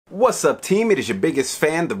What's up, team? It is your biggest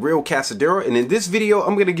fan, the real Casadero, and in this video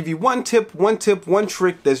I'm going to give you one tip, one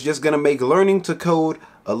trick that's just going to make learning to code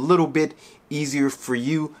a little bit easier for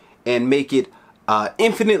you and make it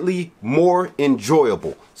infinitely more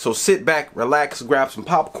enjoyable. So sit back, relax, grab some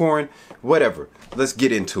popcorn, whatever. Let's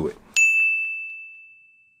get into it.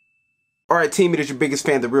 Alright, team, it is your biggest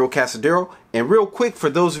fan, the real Casadero, and real quick,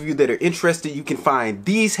 for those of you that are interested, you can find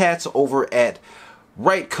these hats over at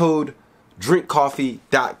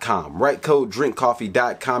WriteCodeDrinkCoffee.com.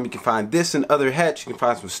 WriteCodeDrinkCoffee.com. You can find this and other hats. You can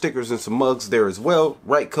find some stickers and some mugs there as well.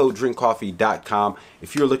 WriteCodeDrinkCoffee.com.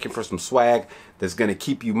 If you're looking for some swag that's going to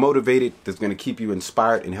keep you motivated, that's going to keep you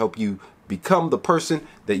inspired and help you become the person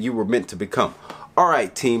that you were meant to become.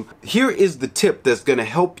 Alright, team, here is the tip that's going to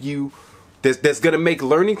help you, that's going to make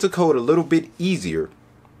learning to code a little bit easier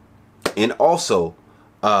and also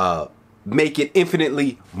make it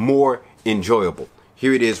infinitely more enjoyable.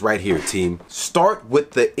 Here it is right here, team. Start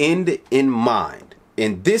with the end in mind.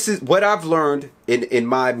 And this is what I've learned in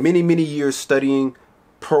my many years studying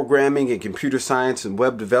programming and computer science and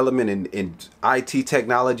web development and IT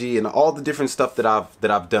technology and all the different stuff that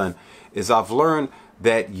I've done, is I've learned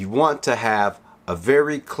that you want to have a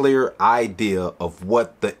very clear idea of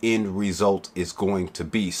what the end result is going to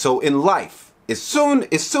be. So in life, as soon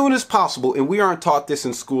as possible, and we aren't taught this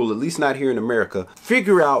in school, at least not here in America,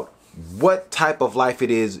 figure out what type of life it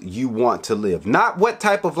is you want to live. Not what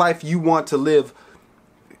type of life you want to live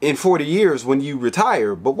in 40 years when you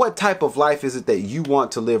retire, but what type of life is it that you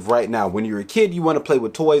want to live right now? When you're a kid, you want to play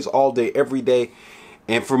with toys all day, every day.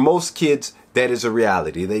 And for most kids, that is a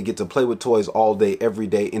reality. They get to play with toys all day, every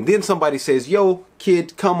day. And then somebody says, yo,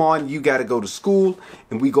 kid, come on, you got to go to school.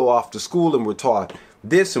 And we go off to school and we're taught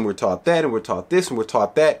this and we're taught that and we're taught this and we're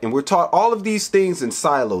taught that. And we're taught all of these things in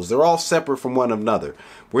silos. They're all separate from one another.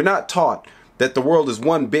 We're not taught that the world is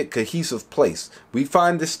one big cohesive place. We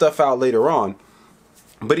find this stuff out later on.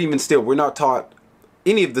 But even still, we're not taught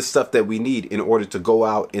any of the stuff that we need in order to go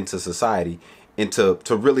out into society and to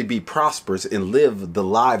really be prosperous and live the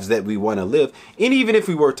lives that we want to live. And even if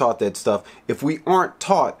we were taught that stuff, if we aren't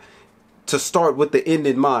taught to start with the end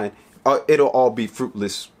in mind, it'll all be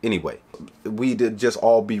fruitless anyway. We'd just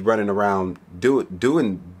all be running around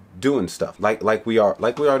doing stuff like we are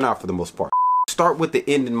now for the most part. Start with the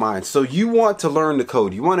end in mind. So you want to learn the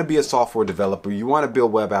code. You want to be a software developer. You want to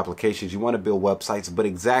build web applications. You want to build websites. But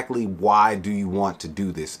exactly why do you want to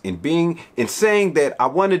do this? And saying that I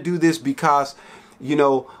want to do this because, you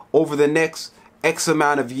know, over the next X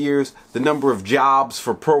amount of years, the number of jobs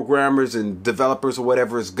for programmers and developers or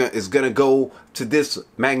whatever is going to go to this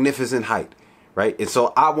magnificent height, right? And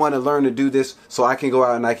so I want to learn to do this so I can go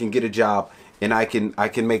out and I can get a job and I can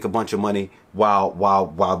make a bunch of money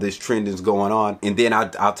while this trend is going on, and then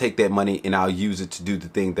I'll take that money and I'll use it to do the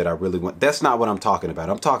thing that I really want. That's not what I'm talking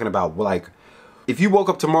about. I'm talking about, like, if you woke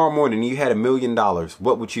up tomorrow morning and you had $1 million,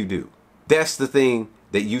 what would you do? That's the thing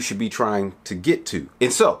that you should be trying to get to.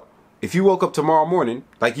 And so, if you woke up tomorrow morning,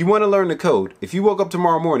 like you want to learn the code, if you woke up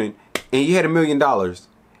tomorrow morning and you had $1 million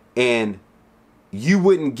and you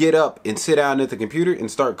wouldn't get up and sit down at the computer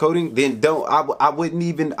and start coding, then I wouldn't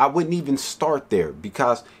even start there,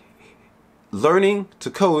 because learning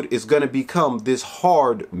to code is going to become this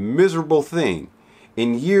hard, miserable thing.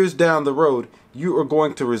 And years down the road, you are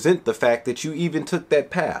going to resent the fact that you even took that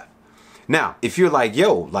path. Now, if you're like,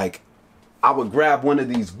 yo, like, I would grab one of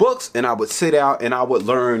these books and I would sit out and I would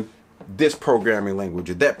learn this programming language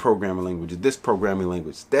or that programming language or this programming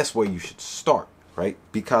language, that's where you should start, right?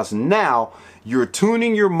 Because now you're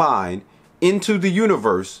tuning your mind into the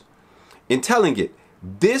universe and telling it,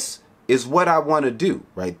 this is what I want to do,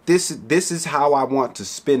 right? This is how I want to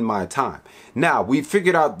spend my time. Now, we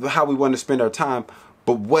figured out how we want to spend our time,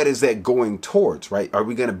 but what is that going towards, right? Are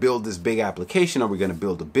we going to build this big application? Are we going to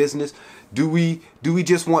build a business? Do we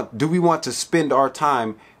want to spend our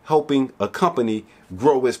time helping a company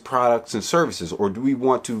grow its products and services? Or do we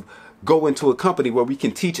want to go into a company where we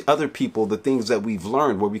can teach other people the things that we've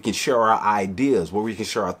learned, where we can share our ideas, where we can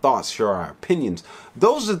share our thoughts, share our opinions?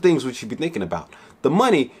 Those are the things we should be thinking about. The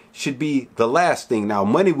money should be the last thing. Now,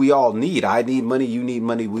 money we all need. I need money, you need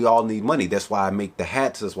money, we all need money. That's why I make the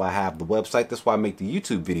hats, that's why I have the website, that's why I make the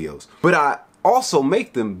YouTube videos. But I also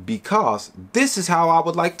make them because this is how I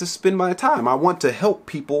would like to spend my time. I want to help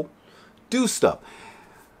people do stuff.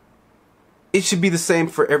 It should be the same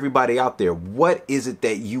for everybody out there. What is it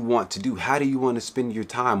that you want to do? How do you want to spend your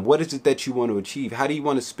time? What is it that you want to achieve? How do you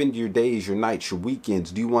want to spend your days, your nights, your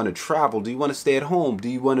weekends? Do you want to travel? Do you want to stay at home? Do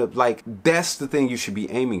you want to, like, that's the thing you should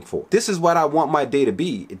be aiming for. This is what I want my day to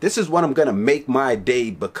be. This is what I'm going to make my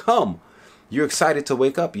day become. You're excited to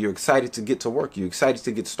wake up. You're excited to get to work. You're excited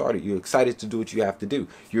to get started. You're excited to do what you have to do.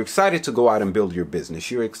 You're excited to go out and build your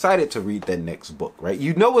business. You're excited to read that next book, right?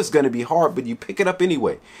 You know it's going to be hard, but you pick it up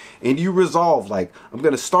anyway. And you resolve, like, I'm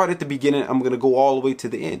going to start at the beginning. I'm going to go all the way to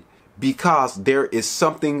the end. Because there is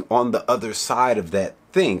something on the other side of that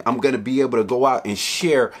thing. I'm going to be able to go out and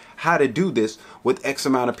share how to do this with X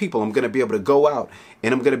amount of people. I'm going to be able to go out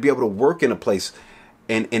and I'm going to be able to work in a place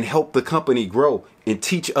and help the company grow and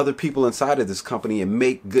teach other people inside of this company and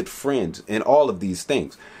make good friends and all of these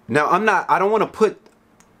things. Now, I don't want to put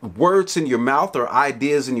words in your mouth or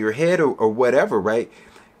ideas in your head or whatever, right?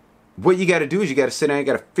 What you got to do is you got to sit down, you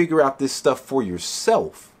got to figure out this stuff for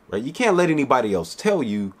yourself, right? You can't let anybody else tell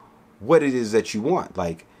you what it is that you want.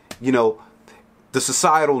 Like, you know, the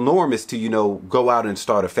societal norm is to, you know, go out and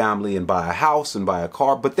start a family and buy a house and buy a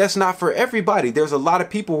car, but that's not for everybody. There's a lot of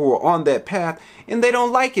people who are on that path and they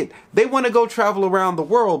don't like it. They want to go travel around the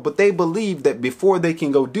world, but they believe that before they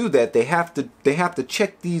can go do that, they have to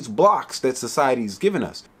check these blocks that society's given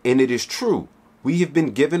us. And it is true. We have been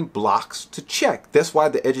given blocks to check. That's why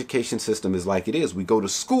the education system is like it is. We go to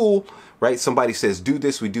school, right? Somebody says, do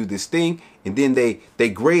this, we do this thing. And then they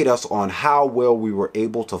grade us on how well we were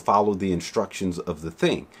able to follow the instructions of the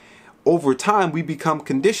thing. Over time, we become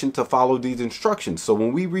conditioned to follow these instructions. So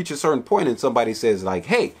when we reach a certain point and somebody says like,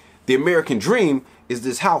 hey, the American dream is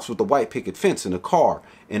this house with a white picket fence and a car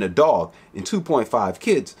and a dog and 2.5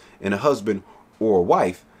 kids and a husband or a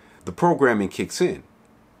wife, the programming kicks in.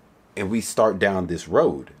 And we start down this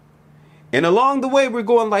road. And along the way, we're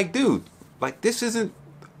going like, dude, like this isn't,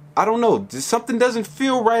 I don't know, something doesn't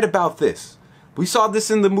feel right about this. We saw this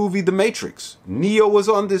in the movie The Matrix. Neo was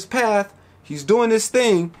on this path. He's doing this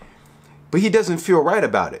thing, but he doesn't feel right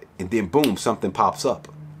about it. And then boom, something pops up.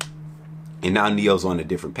 And now Neo's on a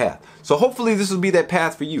different path. So hopefully this will be that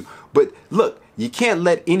path for you. But look, you can't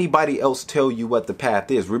let anybody else tell you what the path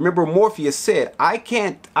is. Remember, Morpheus said, I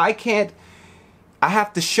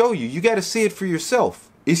have to show you. You got to see it for yourself.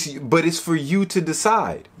 But it's for you to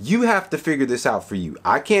decide. You have to figure this out for you.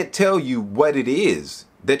 I can't tell you what it is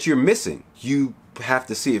that you're missing. You have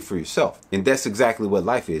to see it for yourself. And that's exactly what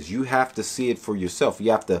life is. You have to see it for yourself.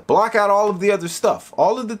 You have to block out all of the other stuff,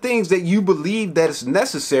 all of the things that you believe that is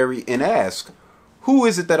necessary, and ask, who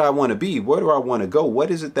is it that I want to be? Where do I want to go?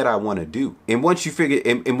 What is it that I want to do? And once you figure,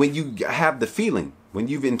 and when you have the feeling, when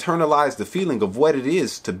you've internalized the feeling of what it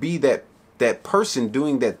is to be that person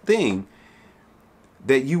doing that thing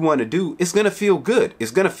that you want to do, it's going to feel good.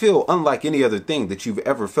 It's going to feel unlike any other thing that you've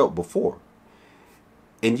ever felt before.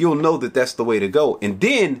 And you'll know that that's the way to go. And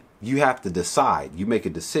then you have to decide. You make a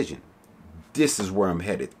decision. This is where I'm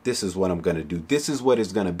headed. This is what I'm going to do. This is what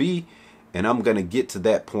it's going to be. And I'm going to get to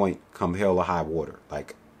that point come hell or high water.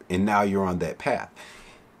 Like, and now you're on that path.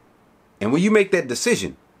 And when you make that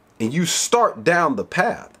decision and you start down the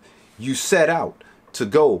path, you set out to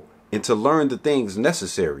go and to learn the things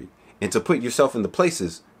necessary and to put yourself in the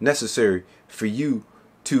places necessary for you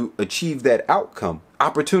to achieve that outcome,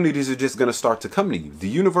 opportunities are just going to start to come to you. The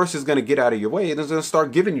universe is going to get out of your way and it's going to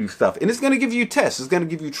start giving you stuff. And it's going to give you tests. It's going to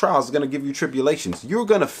give you trials. It's going to give you tribulations. You're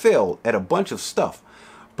going to fail at a bunch of stuff.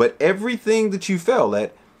 But everything that you fail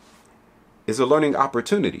at is a learning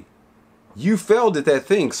opportunity. You failed at that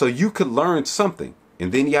thing so you could learn something.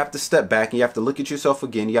 And then you have to step back and you have to look at yourself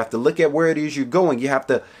again. You have to look at where it is you're going. You have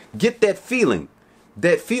to get that feeling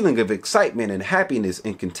of excitement and happiness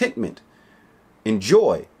and contentment and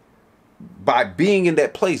joy by being in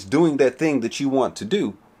that place, doing that thing that you want to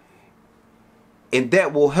do. And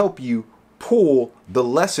that will help you pull the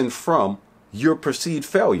lesson from your perceived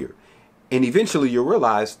failure. And eventually you'll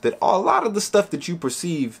realize that a lot of the stuff that you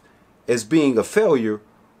perceive as being a failure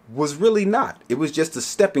was really not. It was just a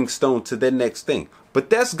stepping stone to the next thing. But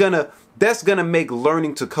that's gonna make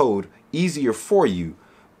learning to code easier for you,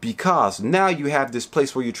 because now you have this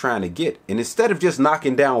place where you're trying to get. And instead of just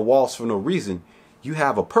knocking down walls for no reason, you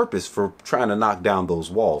have a purpose for trying to knock down those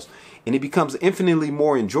walls. And it becomes infinitely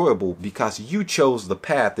more enjoyable because you chose the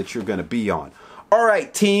path that you're going to be on. All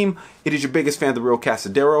right, team, it is your biggest fan, The Real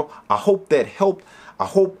Casadero. I hope that helped. I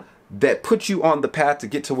hope that puts you on the path to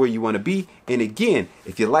get to where you want to be. And again,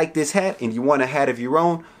 if you like this hat and you want a hat of your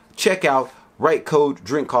own, check out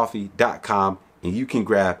WriteCodeDrinkCoffee.com and you can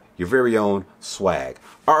grab your very own swag.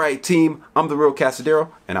 All right, team, I'm The Real Casadero,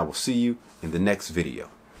 and I will see you in the next video.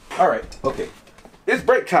 All right, okay, it's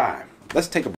break time. Let's take a break.